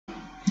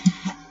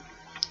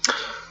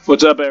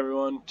What's up,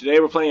 everyone? Today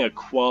we're playing a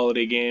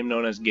quality game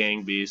known as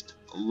Gang Beast.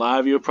 A lot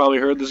of you have probably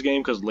heard this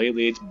game because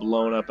lately it's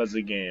blown up as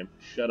a game.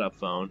 Shut up,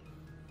 phone.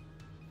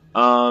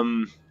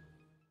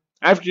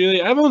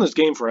 Actually, I've owned this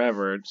game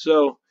forever,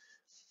 so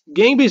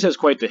Gang Beast has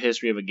quite the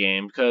history of a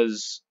game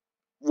because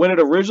when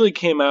it originally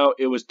came out,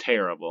 it was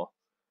terrible.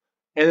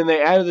 And then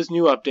they added this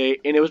new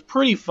update, and it was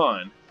pretty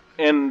fun.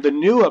 And the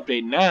new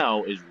update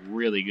now is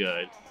really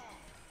good.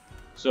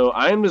 So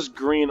I'm this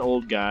green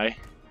old guy.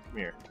 Come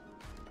here.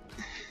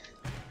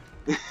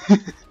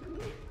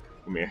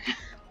 Come here.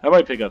 How about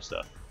I pick up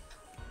stuff?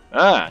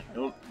 Ah,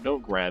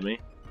 don't grab me.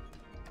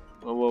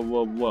 Whoa, whoa,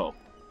 whoa, whoa.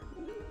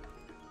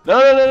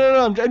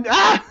 No, I'm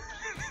ah!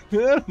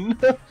 No.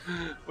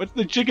 What's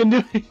the chicken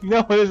doing?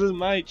 No, this is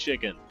my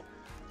chicken.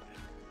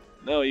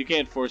 No, you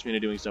can't force me into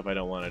doing stuff I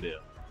don't want to do.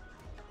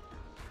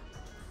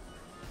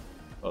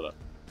 Hold up.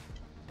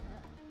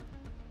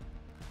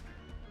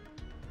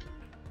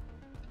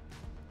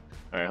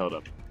 Alright, hold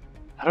up.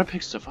 How do I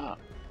pick stuff up?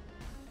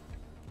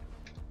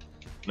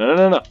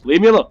 No.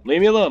 Leave me alone. Leave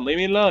me alone. Leave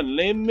me alone.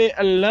 Leave me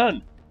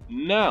alone.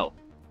 No.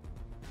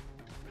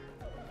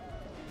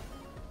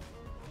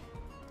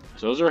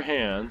 So those are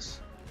hands.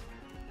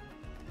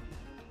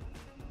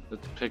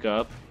 Let's pick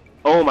up.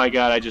 Oh my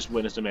god, I just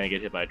witnessed a man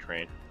get hit by a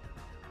train.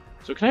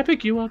 So can I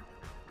pick you up?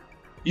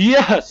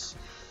 Yes!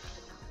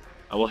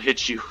 I will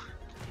hit you.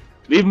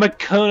 Leave my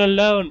cone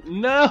alone.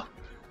 No!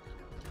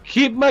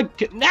 Keep my...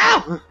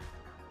 No!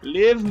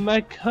 Leave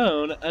my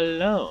cone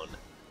alone.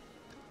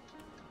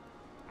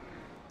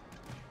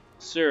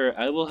 Sir,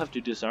 I will have to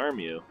disarm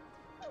you.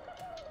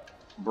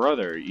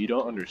 Brother, you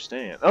don't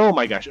understand. Oh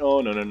my gosh.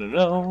 Oh,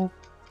 no.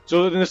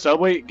 So in the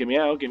subway, get me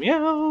out, get me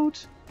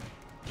out.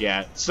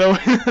 Yeah, so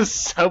in the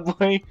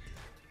subway,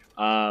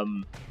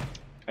 everyone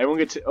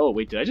gets to, oh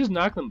wait, did I just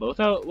knock them both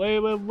out?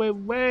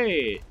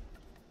 Wait.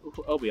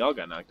 Oh, we all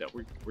got knocked out.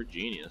 We're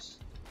genius.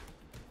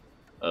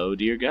 Oh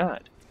dear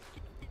God.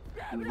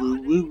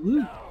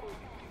 Woo.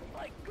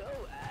 Like, go,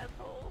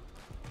 asshole.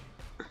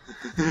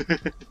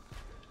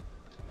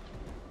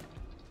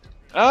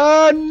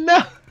 Oh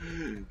no!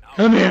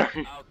 Come here!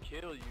 I'll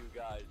kill you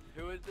guys.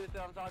 Who is this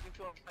that I'm talking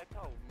to?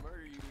 I'll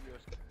murder you in your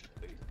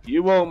face.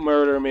 You won't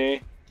murder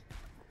me.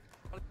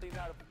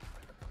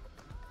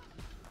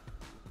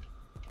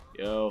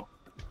 Yo.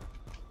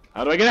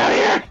 How do I get out of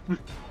here?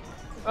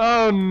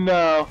 Oh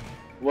no.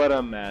 What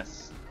a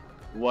mess.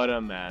 What a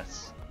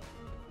mess.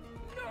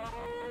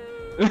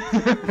 No.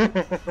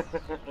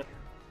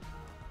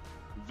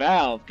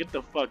 Valve, get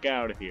the fuck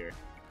out of here.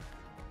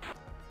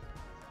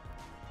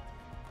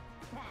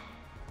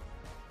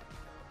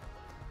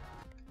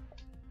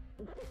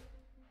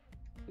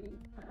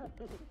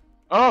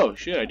 Oh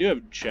shit, I do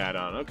have chat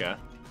on, okay.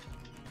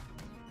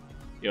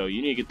 Yo,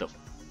 you need to get the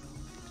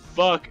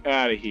fuck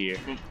out of here.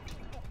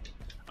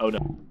 Oh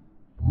no.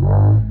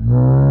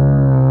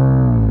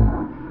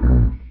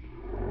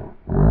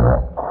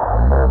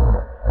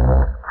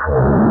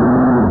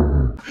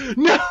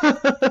 No!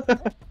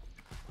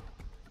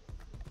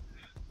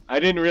 I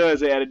didn't realize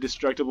they added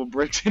destructible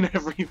bricks and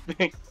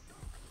everything.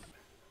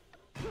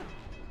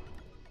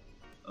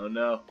 Oh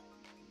no.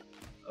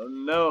 Oh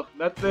no,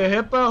 not the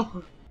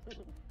hippo!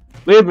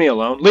 Leave me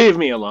alone, leave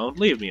me alone,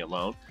 leave me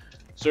alone.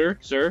 Sir!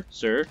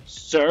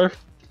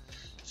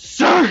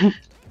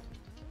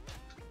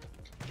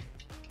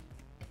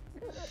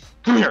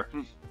 Come here!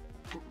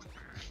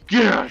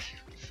 Get!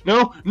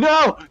 No!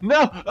 Oh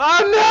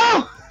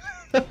no!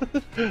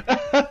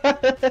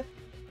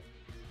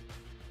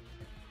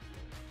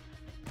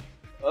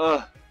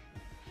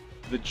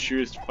 The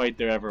truest fight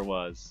there ever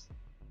was.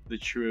 The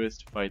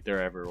truest fight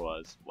there ever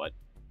was. What?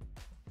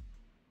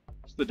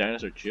 What's the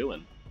dinosaur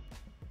chewing?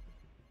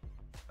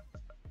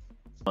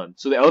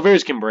 So the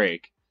elevators can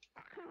break.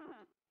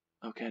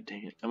 Oh god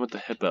dang it! I'm with the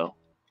hippo.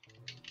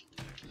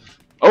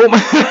 Oh my!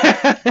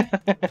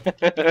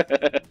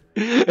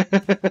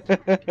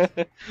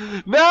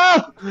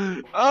 No!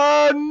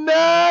 Oh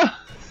no!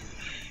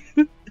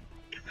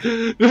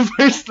 The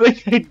first thing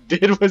I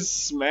did was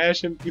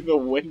smash him through the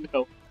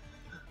window.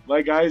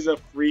 My guy's a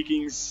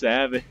freaking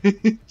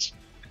savage.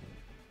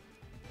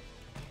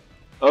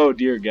 Oh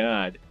dear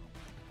God.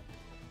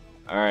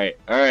 Alright,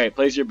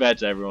 place your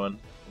bets, everyone.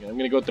 I'm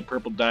gonna go with the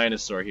purple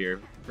dinosaur here.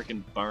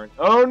 Freaking barn.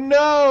 Oh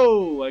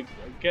no! Like,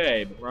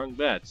 okay, wrong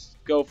bets.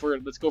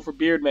 Let's go for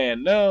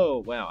Beardman.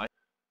 No! Wow.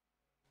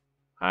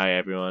 Hi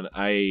everyone.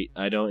 I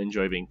don't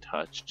enjoy being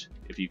touched.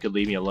 If you could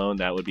leave me alone,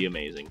 that would be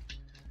amazing.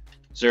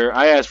 Sir,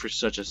 I asked for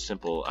such a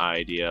simple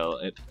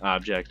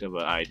object of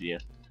an idea.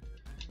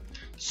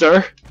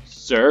 Sir,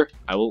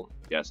 I will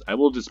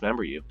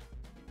dismember you.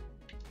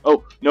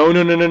 Oh,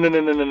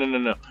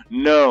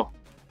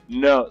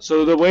 no.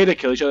 So the way to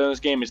kill each other in this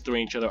game is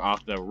throwing each other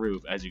off the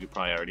roof, as you could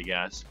probably already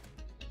guess.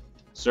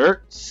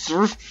 Sir!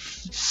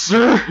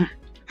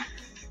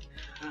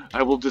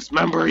 I will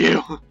dismember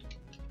you!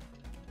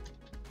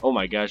 Oh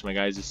my gosh, my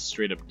guy's just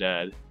straight up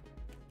dead.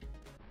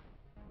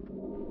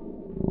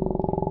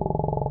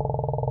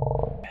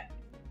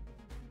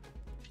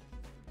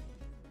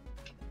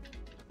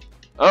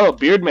 Oh,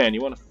 Beardman,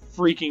 you wanna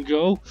freaking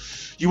go?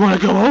 You wanna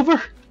go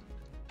over?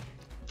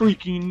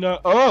 Freaking no.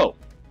 Oh!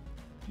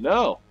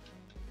 No.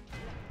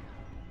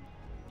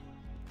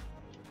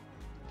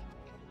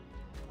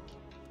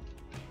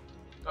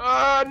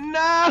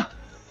 No!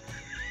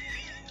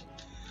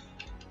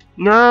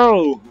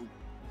 No!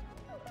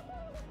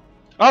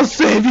 I'll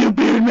save you,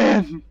 Beard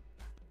Man!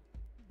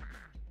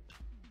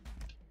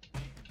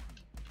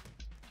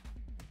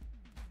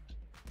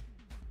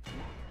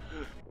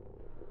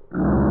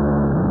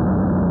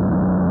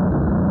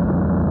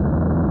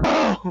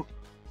 Oh!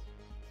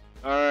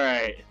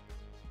 Alright.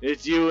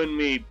 It's you and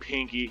me,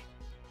 Pinky.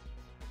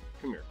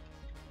 Come here.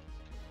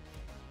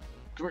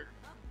 Come here.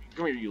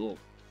 Come here, you little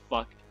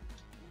fuck.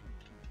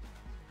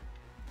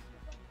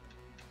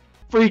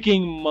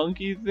 Freaking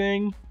monkey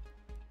thing.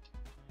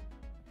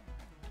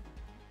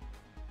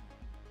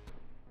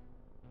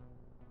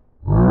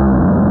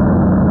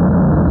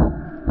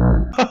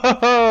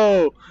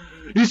 Oh!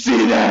 You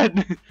see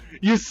that?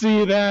 You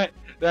see that?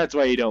 That's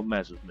why you don't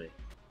mess with me.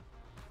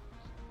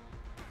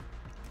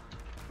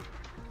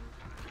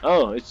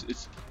 Oh,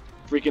 it's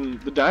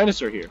freaking the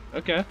dinosaur here.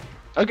 Okay.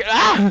 Okay.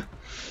 Ah!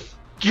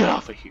 Get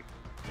off of here.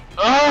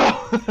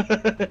 Oh!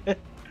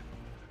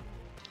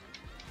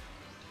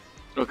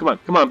 Oh,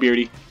 come on,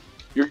 Beardy.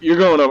 You're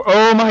going over.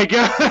 Oh my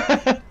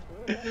god!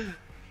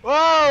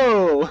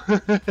 Whoa!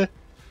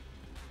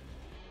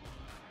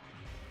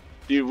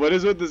 Dude, what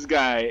is with this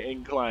guy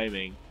and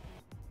climbing?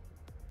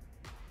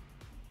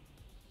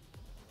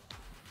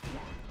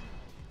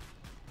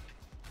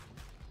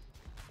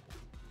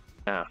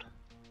 Out.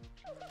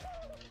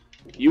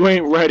 You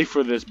ain't ready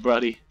for this,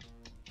 buddy.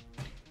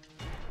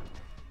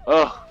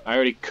 Oh, I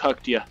already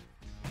cucked ya.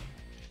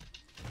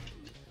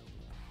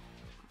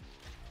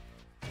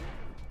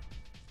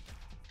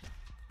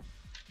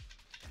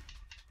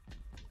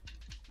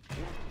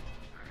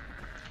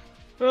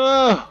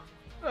 Oh!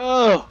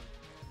 Oh!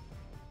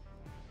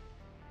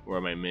 Where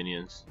are my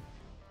minions?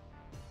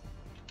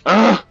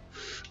 Ah!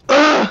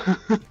 Ah!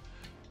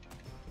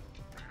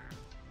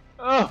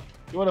 Oh!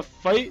 You wanna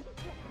fight?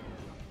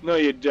 No,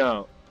 you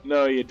don't.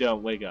 No, you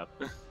don't. Wake up.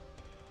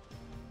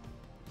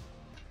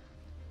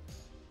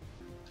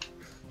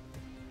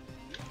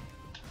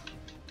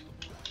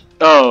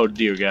 Oh,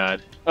 dear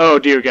God. Oh,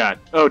 dear God.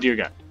 Oh, dear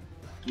God.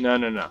 No,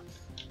 no, no.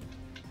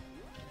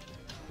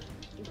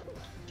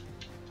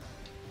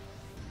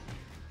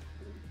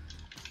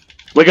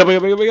 Wake up, wake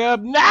up, wake up, wake up!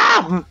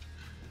 No!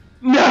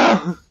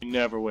 No! He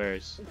never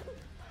wears.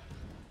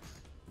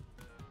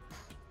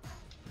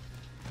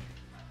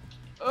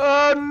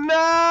 Oh,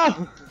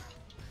 no!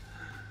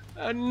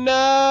 Oh,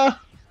 no!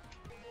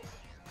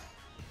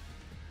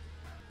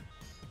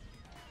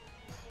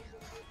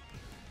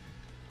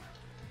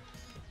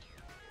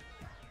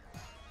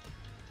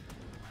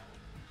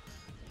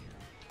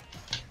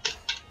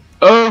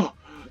 Oh!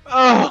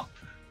 Oh!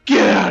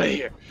 Get out of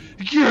here!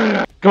 Get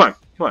out! Come on!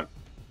 Come on!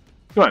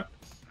 Come on!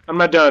 I'm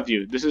not done with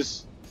you. This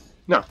is...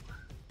 No.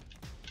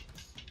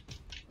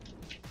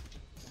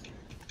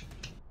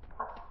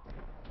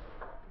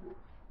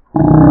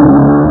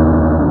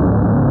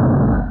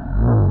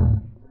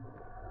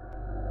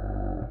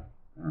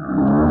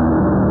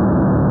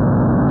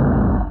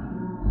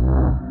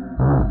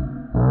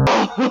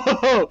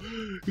 Oh,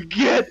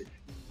 get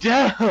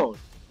down!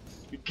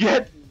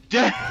 Get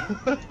down!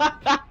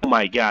 Oh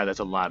my god, that's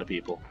a lot of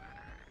people.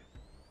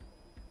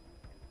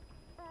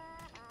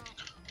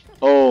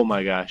 Oh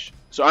my gosh.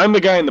 So I'm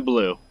the guy in the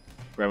blue.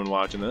 For everyone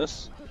watching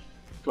this.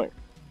 Come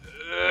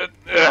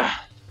here.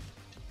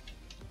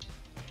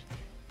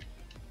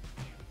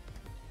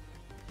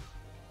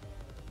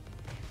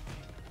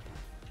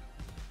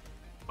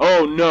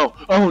 Oh no!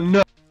 Oh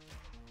no!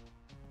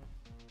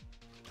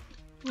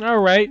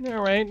 Alright,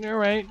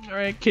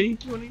 kitty.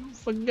 You wanna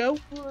fucking go?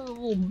 A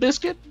little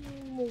biscuit?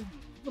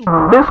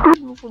 Little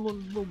biscuit?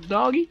 Little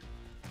doggy?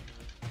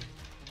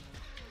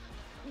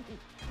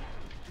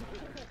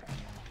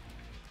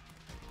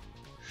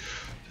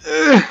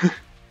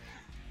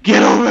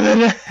 Get over the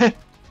net!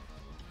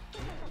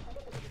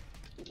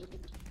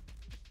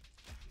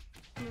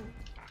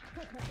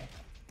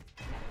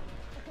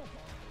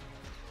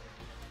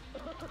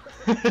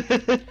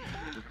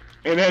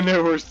 And then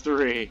there was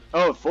 3.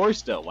 Oh, 4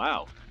 still.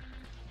 Wow.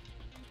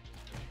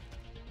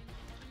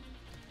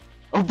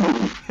 Oh,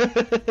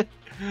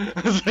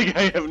 I was like,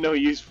 I have no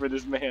use for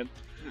this man.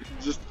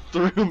 Just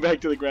threw him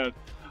back to the ground.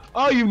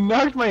 Oh, you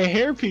knocked my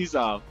hairpiece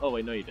off. Oh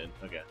wait, no, you didn't.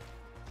 Okay.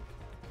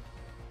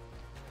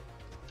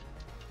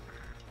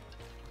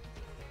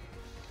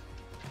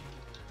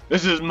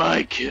 This is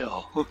my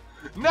kill.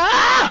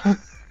 No!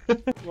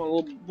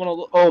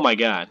 Oh my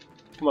god.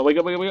 Come on, wake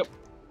up, wake up, wake up.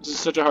 This is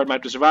such a hard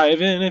map to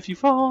survive in if you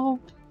fall.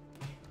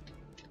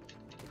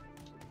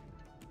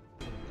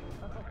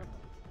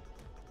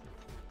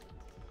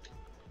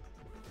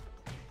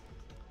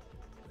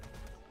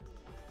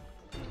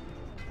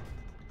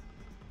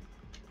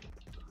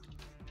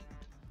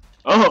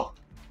 Oh!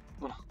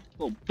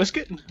 Little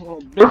biscuit?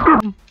 Little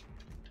biscuit? Come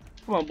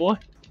on, boy.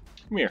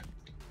 Come here.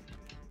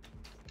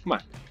 Come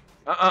on.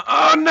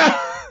 Oh, no!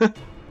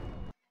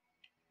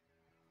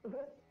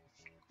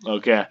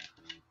 Okay.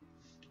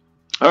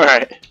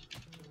 Alright.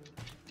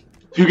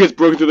 Who gets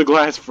broken through the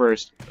glass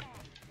first?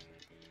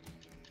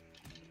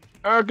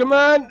 Oh, come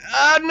on!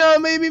 Ah, no,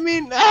 maybe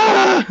me!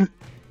 Ah!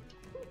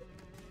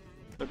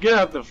 Get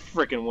out the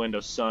frickin' window,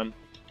 son.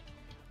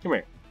 Come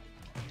here.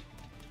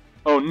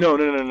 Oh, no,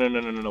 no, no, no, no,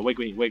 no, no, no.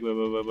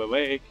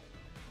 Wait.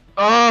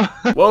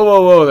 Oh!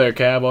 Whoa there,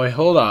 cowboy.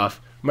 Hold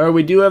off. Remember,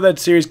 we do have that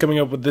series coming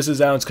up with This Is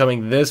Ounce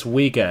coming this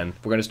weekend.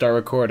 We're going to start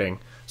recording.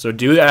 So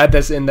do add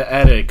this in the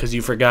edit, because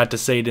you forgot to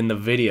say it in the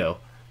video.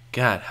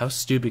 God, how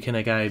stupid can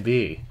a guy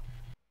be?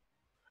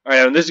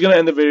 Alright, and this is going to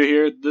end the video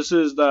here. This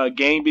is the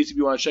Gang Beasts if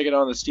you want to check it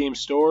out on the Steam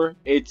store.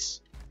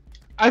 It's,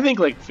 I think,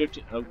 like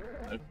 15... Oh,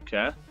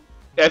 okay.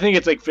 I think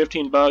it's like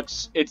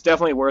 $15. It's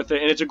definitely worth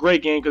it, and it's a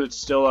great game because it's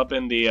still up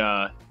in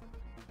the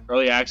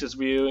early access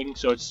viewing,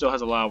 so it still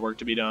has a lot of work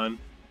to be done.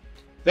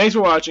 Thanks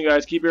for watching,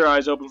 guys. Keep your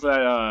eyes open for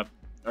that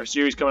our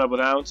series coming up with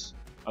Ounce.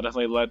 I'll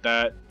definitely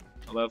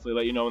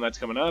let you know when that's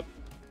coming up.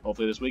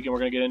 Hopefully this weekend we're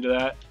gonna get into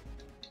that.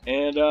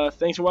 And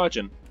thanks for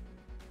watching.